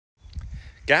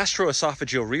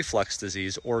Gastroesophageal reflux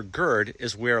disease, or GERD,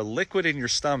 is where liquid in your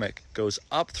stomach goes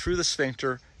up through the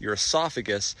sphincter, your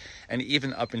esophagus, and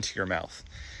even up into your mouth.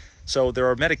 So there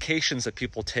are medications that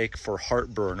people take for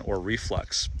heartburn or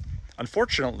reflux.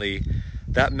 Unfortunately,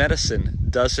 that medicine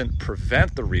doesn't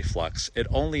prevent the reflux. It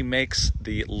only makes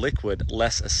the liquid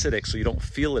less acidic, so you don't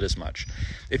feel it as much.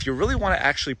 If you really want to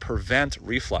actually prevent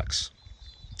reflux,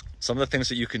 some of the things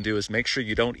that you can do is make sure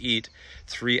you don't eat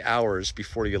 3 hours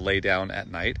before you lay down at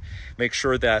night. Make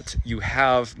sure that you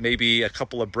have maybe a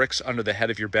couple of bricks under the head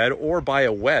of your bed, or buy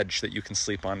a wedge that you can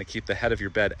sleep on to keep the head of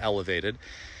your bed elevated.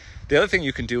 The other thing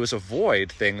you can do is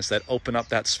avoid things that open up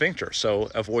that sphincter. So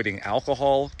avoiding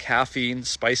alcohol, caffeine,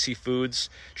 spicy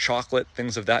foods, chocolate,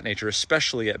 things of that nature,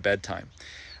 especially at bedtime.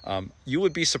 You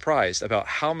would be surprised about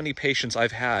how many patients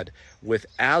I've had with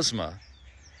asthma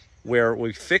where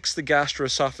we fixed the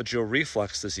gastroesophageal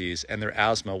reflux disease and their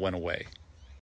asthma went away.